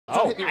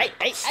Oh, hey,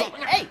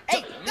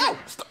 no!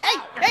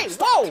 Hey,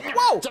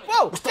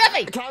 whoa,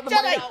 Jeffy!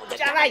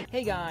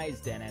 Hey guys,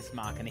 Dennis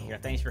Machina here.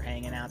 Thanks for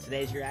hanging out.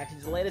 Today's reaction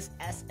to the latest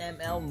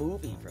SML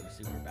movie from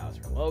Super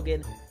Bowser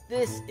Logan.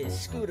 This is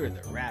Scooter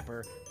the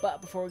Rapper. But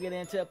before we get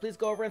into it, please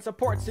go over and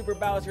support Super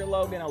Bowser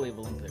Logan. I'll leave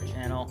a link to their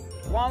channel,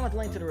 along with a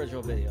link to the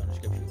original video in the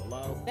description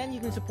below. Then you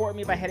can support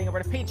me by heading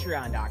over to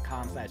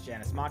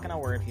patreon.com/JanusMachina,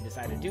 where if you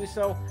decide to do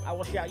so, I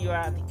will shout you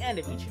out at the end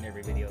of each and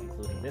every video,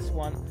 including this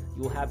one.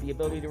 You will have the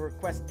ability to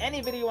request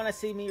any video you want to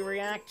see me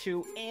react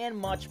to, and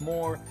much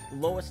more. The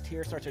lowest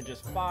tier starts at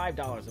just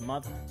 $5 a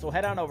month, so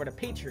head on over to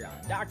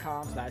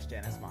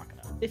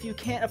patreon.com/JanusMachina. If you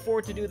can't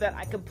afford to do that,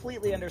 I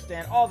completely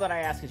understand. All that I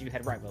ask is you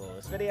head right below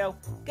this video,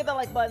 give that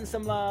like button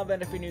some love,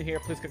 and if you're new here,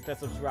 please click that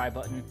subscribe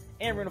button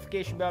and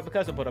notification bell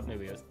because I put up new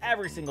videos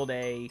every single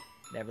day.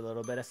 And every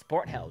little bit of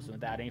support helps. And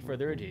without any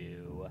further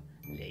ado,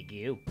 thank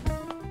you.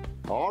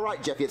 All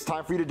right, Jeffy, it's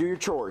time for you to do your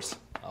chores.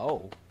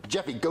 Oh.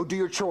 Jeffy, go do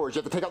your chores.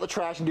 You have to take out the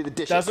trash and do the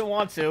dishes. Doesn't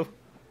want to.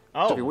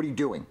 Oh. Jeffy, what are you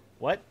doing?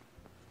 What?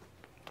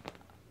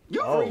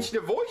 You've reached the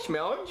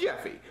voicemail of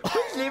Jeffy.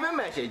 Please leave a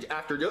message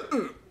after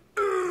the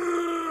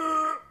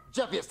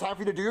Jeffy, it's time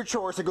for you to do your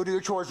chores, so go do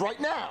your chores right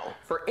now.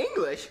 For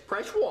English,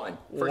 press 1.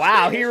 For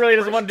wow, Spanish, he really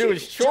doesn't press want to do 2.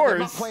 his Jeffy, chores. I'm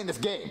not playing this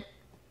game.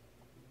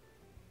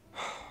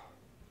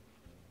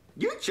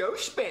 You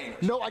chose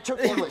Spanish. No, I chose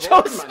English.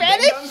 chose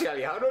Spanish?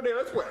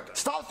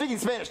 Stop speaking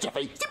Spanish,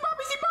 Jeffy. Si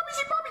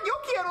papi, yo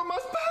quiero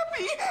más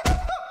papi.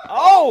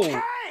 Oh! Okay,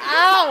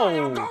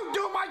 Ow! go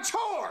do my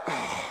chore.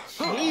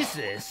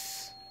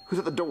 Jesus. Who's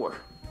at the door?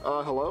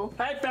 Hello?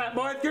 Hey, fat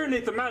boy, Scooter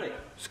needs some money.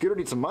 Scooter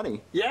needs some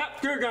money. Yeah,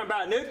 Scooter gonna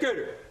buy a new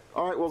scooter.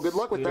 All right, well, good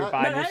luck with Scooter that.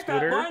 buy But new hey, fat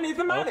scooter. boy, I need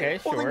some money. Okay,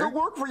 Well, then go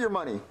sure. work for your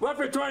money. Well,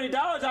 for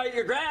 $20, I'll eat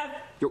your grass.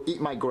 You'll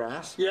eat my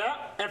grass. Yeah,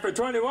 and for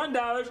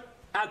 $21,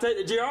 I'll take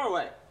the GR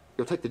away.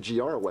 You'll take the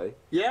GR away.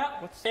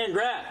 Yeah, and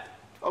grass.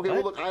 Okay, What?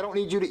 well, look, I don't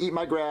need you to eat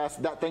my grass.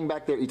 That thing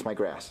back there eats my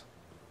grass.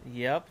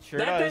 Yep, sure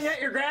That does. thing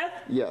ate your grass?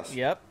 Yes.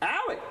 Yep.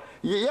 Owie.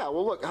 Yeah,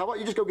 well, look, how about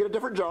you just go get a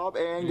different job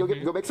and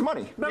go make some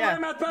money? But Yeah, where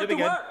am I you'll supposed be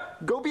to good.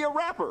 work? Go be a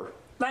rapper.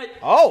 Like,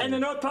 Oh. in the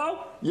North Pole?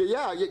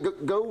 Yeah,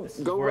 go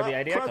where wrap the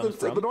idea comes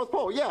presents at from. the North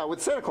Pole. Yeah,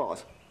 with Santa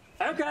Claus.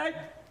 Okay.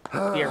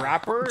 Be a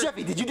rapper?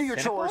 Jeffy, did you do your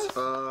Santa chores?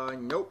 Claus?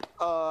 Nope.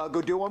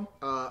 Go do them.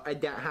 I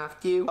don't have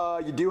to.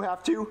 You do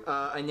have to.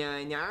 Nah. Yeah,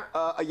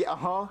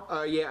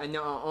 Yeah,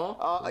 no.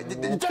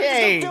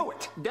 Okay. Just go do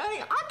it.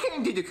 Daddy, I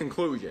came to the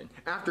conclusion,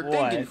 after What?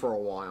 thinking for a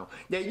while,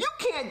 that you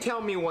can't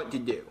tell me what to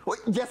do. Well,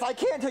 yes, I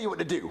can tell you what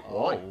to do.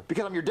 Oh.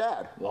 Because I'm your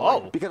dad.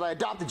 Whoa. Because I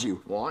adopted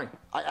you. Why?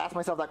 I ask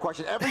myself that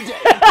question every day.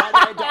 Why did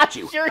I adopt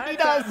you? Sure Hey, he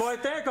does. fat boy,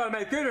 Santa Claus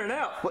made Scooter an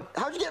elf. What,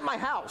 how'd you get in my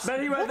house?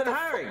 But he wasn't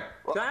hiring.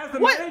 So I have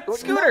some What? money, Well,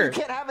 Scooter. No, you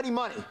can't have any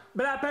money.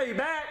 but I'll pay you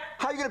back.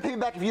 How are you going to pay me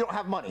back if you don't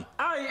have money?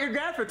 I'll eat your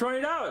grass for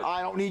 $20.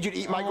 I don't need you to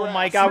eat my Oh grass.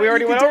 my god, we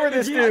already went over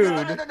this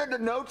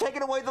dude. No,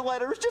 taking away the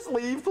letters. Just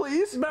leave,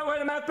 please. But what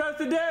am I supposed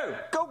to do?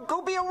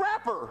 Go be a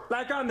rapper.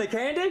 Like on the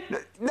candy?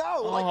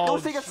 No, like go Oh,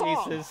 sing a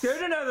song. Jesus.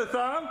 Scooter knows the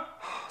song.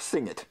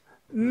 Sing it.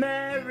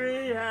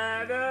 Mary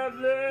had a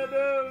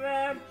little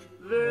lamb,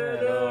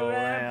 little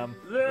lamb,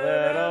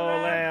 little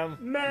lamb.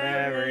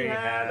 Mary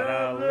had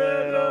a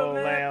little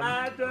lamb.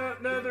 I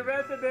don't know the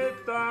rest of this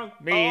song.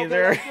 Me Okay,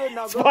 either. that's good.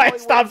 Now That's go why I play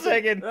stopped with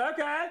it. singing.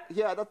 Okay.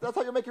 Yeah, that's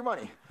how you make your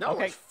money. That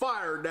Okay. was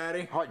fire,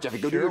 Daddy. All right, Jeffy,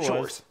 go do Sure your was.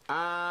 chores.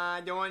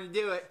 I don't want to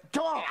do it.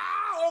 Come on.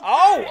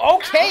 Oh,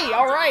 okay,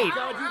 all right.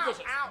 Gotta do this.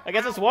 I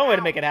guess that's one way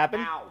to make it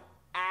happen. Ow.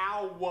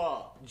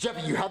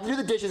 Jeffy, you have to do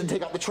the dishes and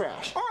take out the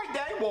trash. All right,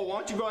 Daddy. Well, why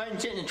don't you go ahead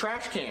and sit in the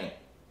trash can?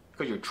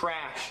 Because you're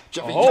trash.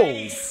 Jeffy, Oh.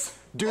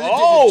 do the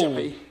Oh.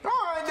 dishes, Jeffy. All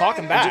right, Daddy.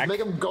 Talking back. Just make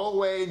them go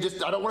away.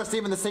 Just I don't want to see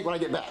them in the sink when I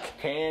get back.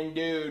 Can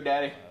do,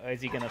 Daddy.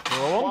 Is he gonna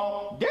throw him?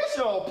 Well, this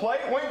little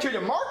plate went to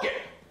the market.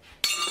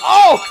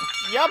 Oh!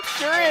 Yup,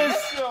 sure is.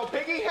 This little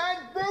piggy had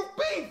roast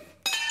beef.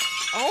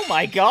 Oh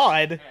my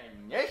god.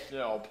 And this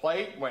little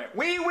plate went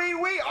wee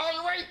on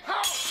the way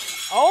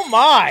house. Oh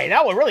my,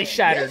 that one really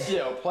shattered. This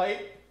little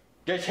plate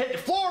just hit the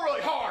floor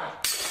really hard.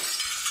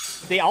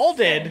 They all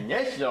did. And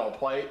this little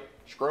plate,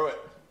 screw it.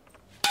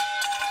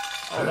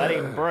 Oh, that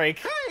didn't break.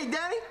 Hey,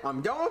 Daddy,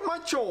 I'm done with my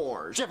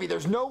chores. Jeffy,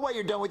 there's no way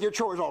you're done with your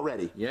chores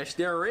already. Yes,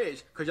 there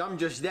is, because I'm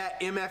just that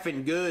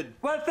MFing good.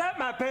 What's that,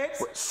 my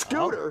pigs?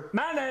 Scooter.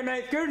 My name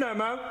ain't Scooter no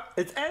more.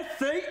 It's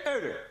S.C.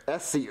 Uter.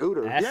 S.C.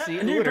 Uter. S.C.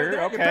 and you put Uter, that in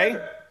your okay.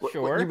 paper.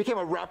 Sure. You became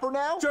a rapper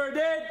now? Sure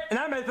did, and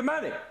I made some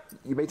money.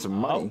 You made some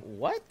Oh, money.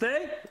 what?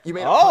 See? You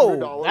made Oh,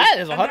 $100 that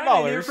is And I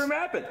ain't here $100. from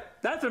rapping.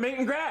 That's from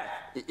eating grass.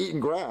 eating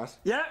grass.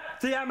 Yeah,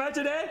 see how much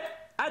it is?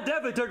 I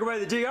definitely took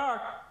away the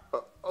GR.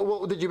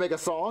 Well, did you make a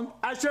song?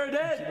 I sure did.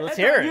 Let's It's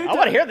hear on it. I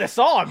want to YouTube. hear this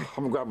song.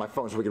 I'm gonna grab my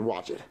phone so we can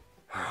watch it.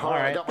 All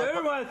right.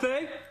 Scooter wanna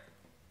see?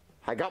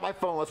 I got my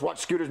phone. Let's watch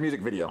Scooter's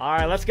music video. All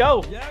right, let's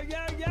go. Yo,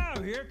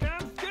 here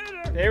comes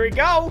Scooter. There we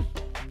go.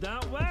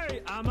 Don't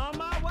worry, I'm on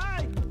my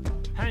way.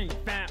 Hey,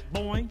 fat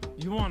boy,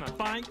 you wanna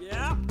fight?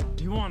 Yeah.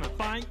 You wanna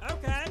fight?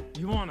 Okay.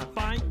 You wanna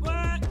fight?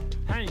 What?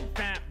 Hey,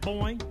 fat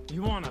boy,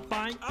 you wanna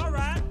fight? All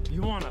right.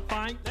 You wanna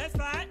fight? Let's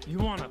fight. You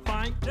wanna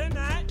fight?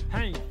 Tonight.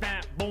 Hey,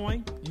 fat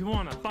boy, you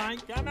wanna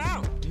fight? Come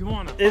out. You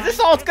wanna Is this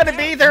all it's gonna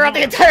be throughout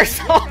the entire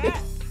song?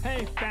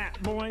 Hey,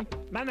 fat boy.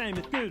 My name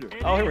is Scooter.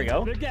 Oh, here we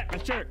go. Look at my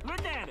shirt.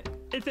 Look at it.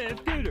 It says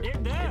Scooter.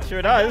 It does. It sure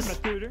I got does. my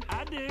scooter.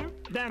 I do.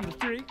 Down the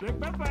street. Look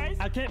my face.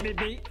 I can't be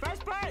beat.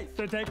 First place.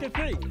 So take a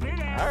seat.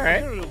 All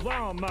right. Go to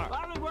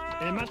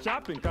Walmart. In my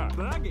shopping cart.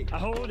 Buggy. I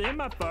hold in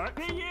my fart.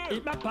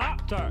 Eat my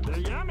Pop-Tart. They're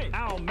yummy.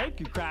 I'll make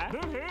you cry.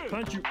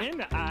 Punch you in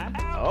the eye.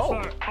 Oh.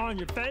 Fart on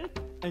your face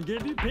and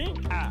give you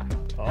pink eye.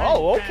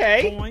 Oh, Hey, fat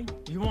okay. boy,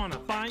 you wanna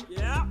fight?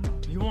 Yeah.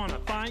 You wanna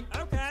fight?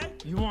 Okay.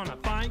 You wanna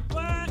fight?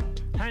 What?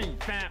 Hey,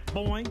 fat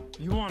boy,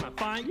 you wanna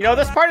fight? You know,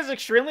 this part is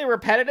extremely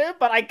repetitive,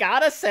 but I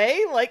gotta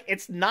say, like,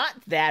 it's not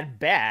that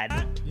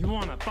bad. You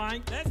wanna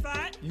fight? Let's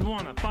fight. You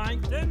wanna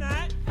fight?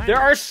 Tonight. Hey, There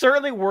are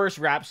certainly worse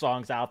rap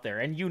songs out there,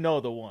 and you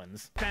know the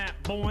ones. fat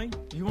boy,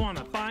 you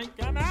wanna fight?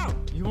 Come out.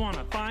 You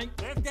wanna fight?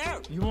 Let's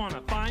go. You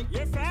wanna fight?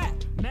 You're fat.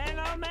 Man,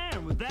 oh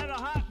man, was that a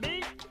hot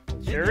beat?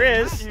 Sure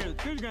is. Here,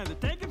 who's gonna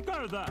take his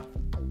clothes off?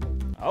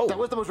 Oh. That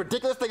was the most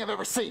ridiculous thing I've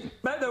ever seen.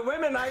 But the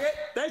women like it.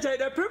 They take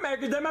their poop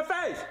makers in my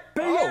face.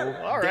 Oh,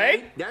 all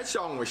right. That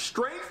song was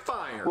straight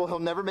fire. Well, he'll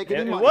never make It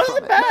any money wasn't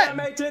from it. I bad.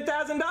 made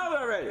 $10,000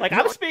 already. Like,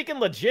 I'm speaking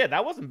legit.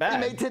 That wasn't He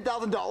bad. made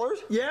 $10,000?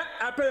 Yeah,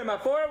 I put in my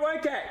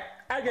 401k.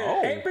 I get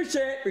Oh. an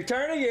 8%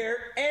 return a year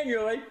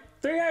annually.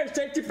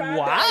 $365.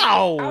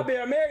 Wow. I'll be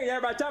a millionaire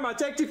by the time I'm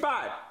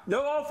 65.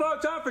 No old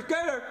folks on for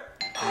Scooter.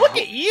 Look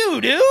at you,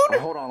 dude. Oh,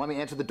 hold on, let me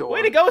answer the door.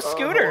 Way to go,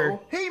 Scooter.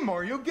 Hey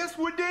Mario, guess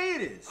what day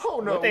it is?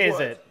 Oh, no. What day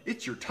is it?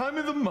 It's your time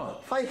of the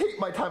month. I hate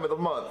my time of the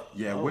month.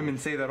 Yeah, women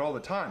say that all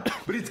the time.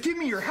 But it's give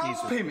me your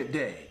house payment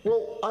day.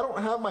 Well, I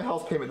don't have my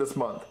house payment this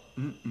month.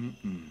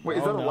 Wait,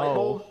 is that a light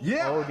bulb?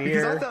 Yeah, Oh, because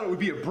dear. I thought it would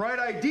be a bright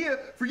idea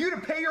for you to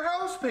pay your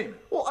house payment.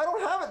 Well, I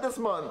don't have it this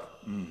month.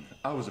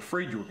 I was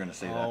afraid you were going to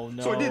say Oh, that.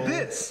 no. So I did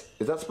this.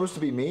 Is that supposed to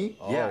be me?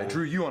 Yeah, I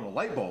drew you on a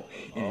light bulb.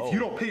 And if you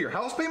don't pay your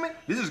house payment,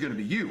 this is going to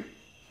be you.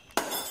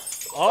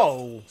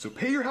 Oh. So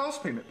pay your house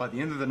payment by the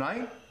end of the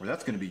night, or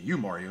that's going to be you,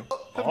 Mario.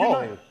 Have a good Oh.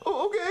 night.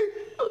 Oh,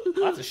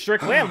 okay. That's a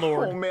strict Oh,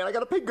 landlord. man, I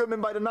gotta pay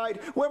Goodman by tonight.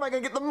 Where am I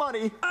gonna get the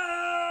money?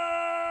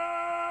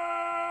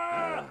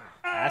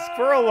 Ask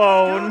for a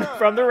loan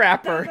from the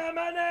rapper. That's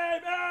my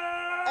name.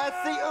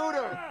 SC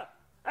Ooter.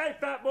 Hey,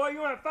 fat boy, you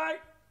want to fight?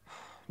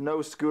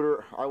 No,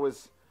 Scooter. I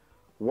was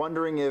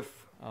wondering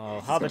if... Oh,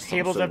 how the Sounds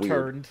tables so have weird.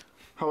 turned.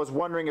 I was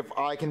wondering if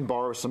I can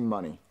borrow some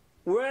money.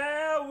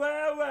 Well,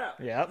 well, well.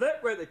 Yep.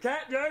 Look where the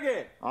cat dug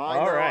in. I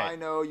know, right. I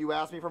know. You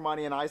asked me for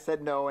money and I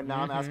said no, and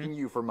now I'm asking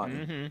you for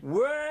money.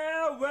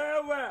 Well,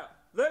 well, well.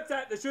 Looks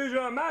like the shoes are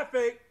on my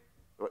feet.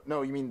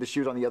 No, you mean the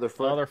shoes on the other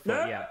foot? Other foot,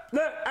 Look, yeah.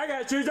 look, I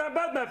got shoes on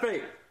both my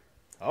feet.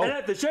 Oh. And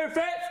if the shoe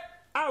fits,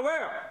 I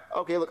wear 'em.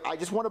 Okay, look, I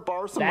just want to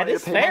borrow some That money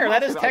is to pay fair. my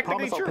That is house payment.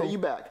 technically I promise true. I'll pay you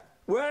back.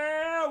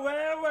 Well,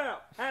 well,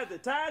 well. As the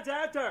tide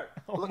turn.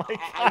 Oh my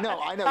I God.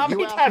 know. How You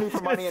many asked times me for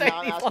is gonna money and say now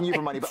I'm these asking you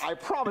for money, lines? but I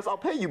promise I'll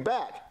pay you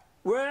back.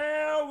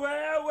 Well,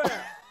 well, well.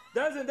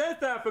 Doesn't this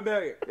sound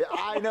familiar? Yeah,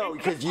 I know,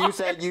 because you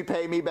said you'd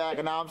pay me back,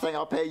 and now I'm saying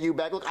I'll pay you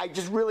back. Look, I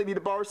just really need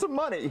to borrow some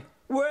money.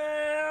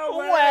 Well,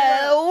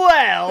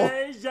 Well.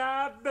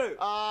 Deja vu.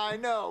 I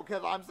know,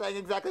 because I'm saying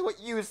exactly what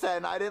you said,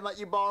 and I didn't let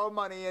you borrow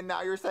money, and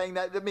now you're saying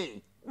that to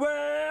me.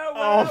 Well,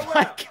 Oh well, my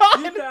well. God.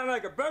 You sound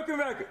like a broken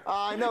record.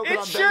 I know, It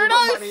because I'm sure begging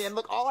for does. money, and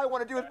look, all I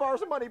want to do is borrow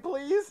some money,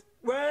 please.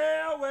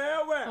 Well,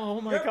 well, well.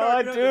 Oh my You're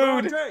God, barking up the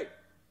wrong dude. tree.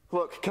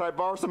 Look, can I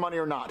borrow some money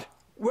or not?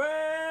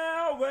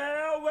 Well,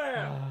 well,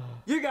 well.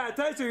 You got a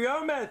taste of your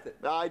own medicine.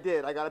 I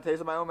did. I got a taste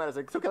of my own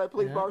medicine. So can I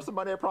please borrow some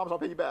money? I promise I'll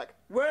pay you back.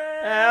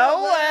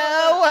 Well,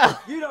 Well.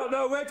 You don't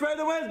know which way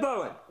the wind's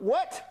blowing.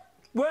 What?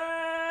 Well,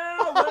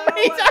 How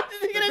many times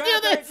is he gonna The do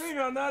grass ain't this?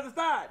 greener on the other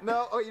side.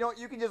 No, oh, you know what?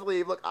 You can just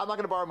leave. Look, I'm not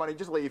going to borrow money.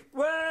 Just leave.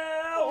 Well.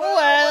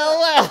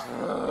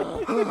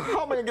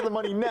 How am I going to get the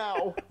money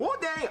now? Well,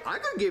 Danny, I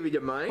could give you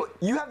the money.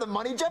 You have the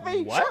money,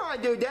 Jeffy? What? Sure I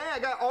do, Danny. I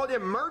got all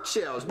them merch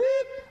sales. Beep.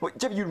 Wait,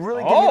 Jeffy, you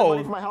really give me the Oh.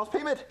 money for my house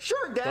payment?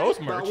 Sure, Danny. Those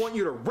But merch. I want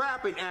you to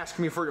rap and ask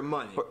me for the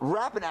money.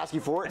 Rap and ask you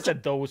for I it.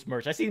 said those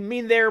merch. I see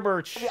mean their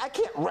merch. I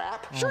can't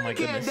rap. Sure my you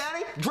can, goodness.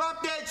 Danny.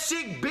 Drop that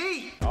sick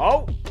beat.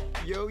 Oh.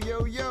 Yo,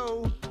 yo,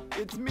 yo.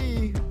 It's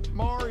me,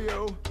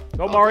 Mario.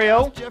 Go,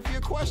 Mario. Ask Jeffy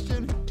a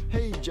question.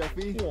 Hey,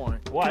 Jeffy.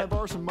 What? Can I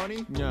borrow some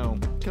money? No.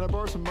 Can I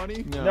borrow some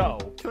money? No.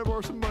 Can I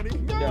borrow some money?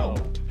 No.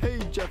 Hey,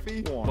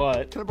 Jeffy.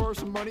 What? Can I borrow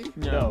some money?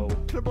 No.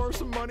 Can I borrow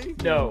some money?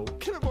 No.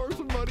 Can I borrow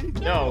some money?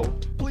 No.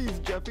 Please,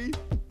 Jeffy.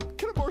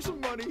 Can I borrow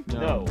some money?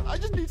 No. I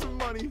just need some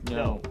money.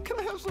 No. Can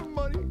I have some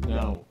money?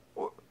 No.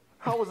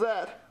 How was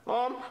that?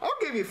 I'll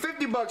give you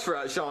 $50 for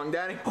that song,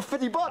 Danny. Oh,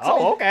 $50.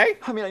 Oh, okay.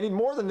 I mean, I need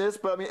more than this,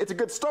 but I mean, it's a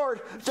good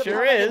start. Jeffy, Sure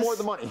how do I get is. more of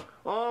the money?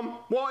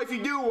 Well, if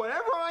you do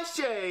whatever I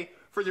say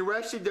for the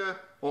rest of the,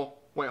 well,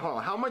 wait, hold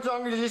on. How much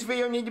longer does this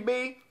video need to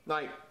be?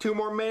 Like 2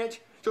 more minutes?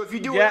 So if you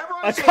do Yeah, whatever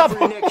I a say couple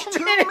for the next more 2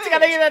 minutes. minutes,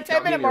 Gotta get that 10 I'll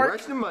give minute you mark. the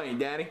rest of the money,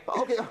 Danny.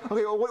 Okay,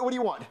 well, what do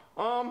you want?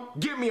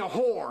 Give me a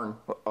horn.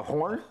 A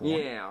horn?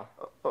 Yeah.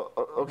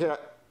 Okay,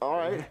 all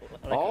right.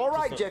 All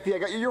right, Jeffy, I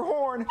got you your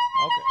horn. Okay.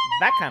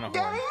 That kind of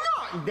horn. Danny,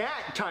 not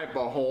that type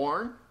of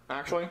horn.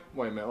 Actually,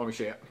 wait a minute. Let me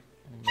see it.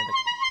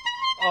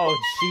 Oh,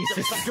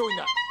 Jesus. Stop doing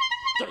that.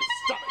 Jeffy,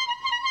 stop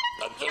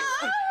it.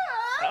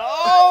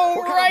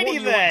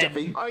 Alrighty then.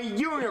 Jeffy? A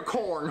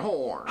unicorn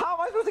horn. How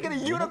am I supposed to get a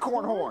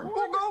unicorn horn?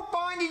 Well, go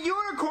find a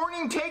unicorn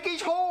and take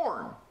his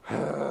horn.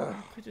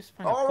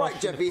 All right,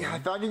 Jeffy, I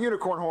found your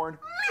unicorn horn.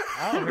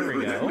 Oh, here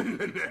we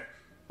go.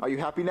 Are you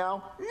happy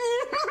now?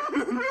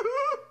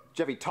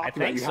 Jeffy, talk to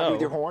me. Are think you happy so.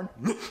 with your horn?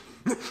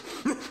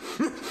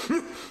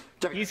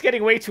 Jeffy, He's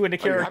getting way too into are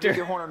you happy with character.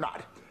 your horn or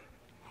not?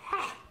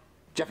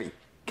 Jeffy,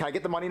 can I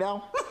get the money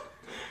now?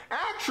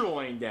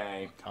 Actually,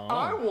 Dave,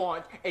 I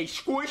want a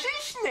squishy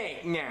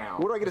snake now.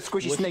 Where do I get a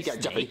squishy snake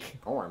at, Jeffy?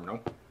 Oh, I don't know.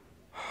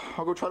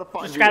 I'll go try to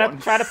find Just you gotta one.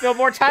 try to fill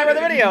more time in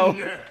the video.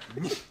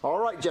 All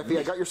right, Jeffy,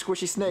 I got your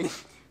squishy snake.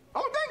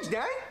 Oh, thanks,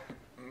 Dave.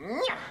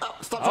 Oh,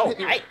 stop trying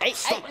to hit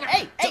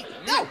me.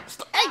 No!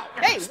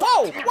 Hey,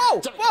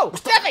 whoa,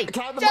 Jeffy!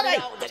 Can I have the money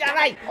now?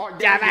 Jeffy! Oh, Dave,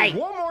 Jeffy! there's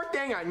one more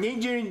thing I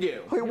need you to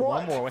do. Wait, what?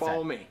 One more, what's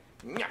Follow that? me.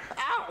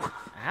 Ow!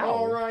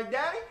 All Ow. right,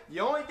 Daddy. The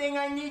only thing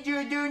I need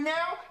you to do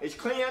now is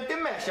clean up the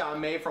mess I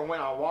made from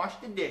when I washed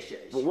the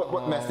dishes.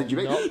 What mess did you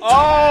make?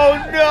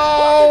 Oh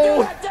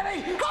no! Jeffy,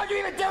 how'd you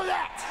even do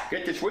that?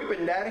 Get to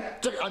sweeping, Daddy.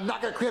 Jeffy, I'm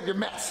not gonna clean up your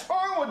mess.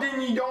 Oh, well, then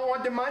you don't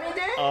want the money,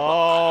 Daddy? I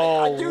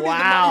Oh do need the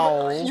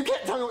wow! money, but you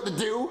can't tell me what to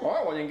do. All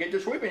right, well, then get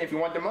to sweeping if you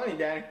want the money,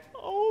 Daddy.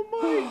 Oh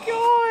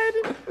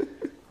my god!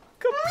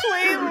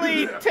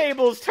 Completely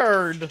tables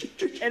turned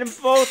in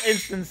both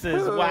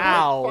instances. I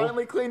Wow.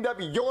 finally cleaned up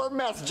your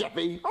mess,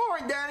 Jeffy. All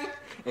right, Daddy.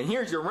 And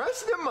here's the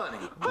rest of the money.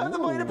 I have the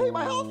money to pay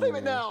my house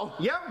payment now.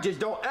 Yep, just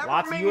don't ever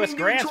Lots of make US me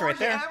do grants chores right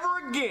there.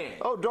 ever again.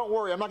 Oh, don't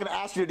worry. I'm not gonna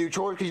ask you to do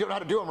chores because you don't know how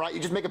to do them right. You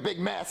just make a big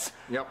mess.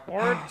 Yep.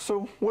 Or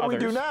So what do we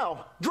do Others.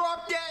 now?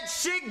 Drop that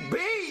sick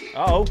beat.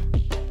 oh.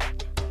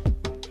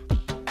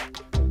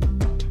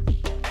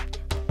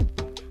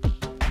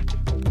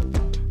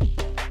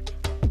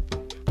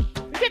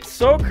 We get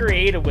so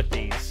creative with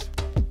these.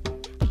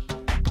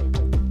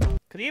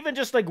 Cause even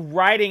just like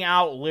writing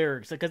out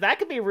lyrics, because that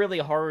could be really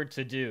hard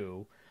to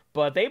do.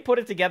 But they put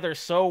it together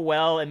so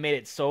well and made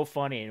it so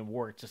funny and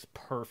worked just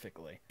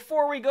perfectly.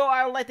 Before we go,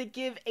 I would like to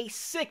give a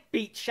sick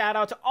beat shout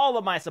out to all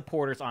of my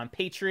supporters on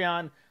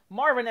Patreon.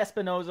 Marvin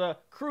Espinoza,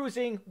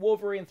 Cruising,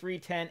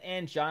 Wolverine310,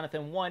 and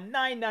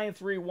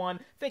Jonathan19931.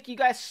 Thank you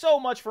guys so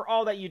much for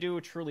all that you do.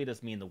 It truly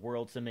does mean the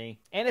world to me.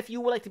 And if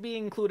you would like to be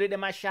included in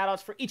my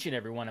shoutouts for each and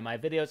every one of my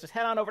videos, just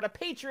head on over to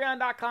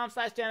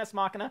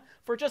patreon.com/JaniceMachina.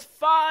 For just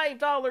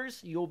 $5,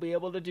 you'll be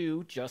able to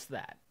do just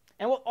that.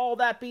 And with all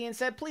that being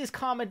said, please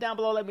comment down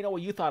below. Let me know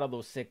what you thought of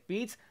those sick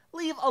beats.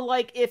 Leave a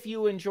like if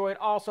you enjoyed.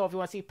 Also, if you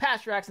want to see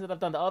past reactions that I've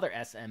done to other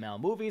SML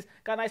movies,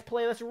 got a nice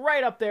playlist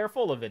right up there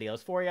full of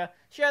videos for you.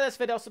 Share this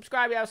video,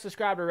 subscribe if you haven't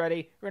subscribed already,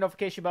 ring the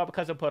notification bell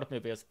because I put up new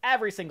videos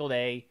every single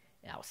day.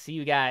 And I'll see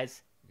you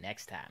guys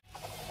next time.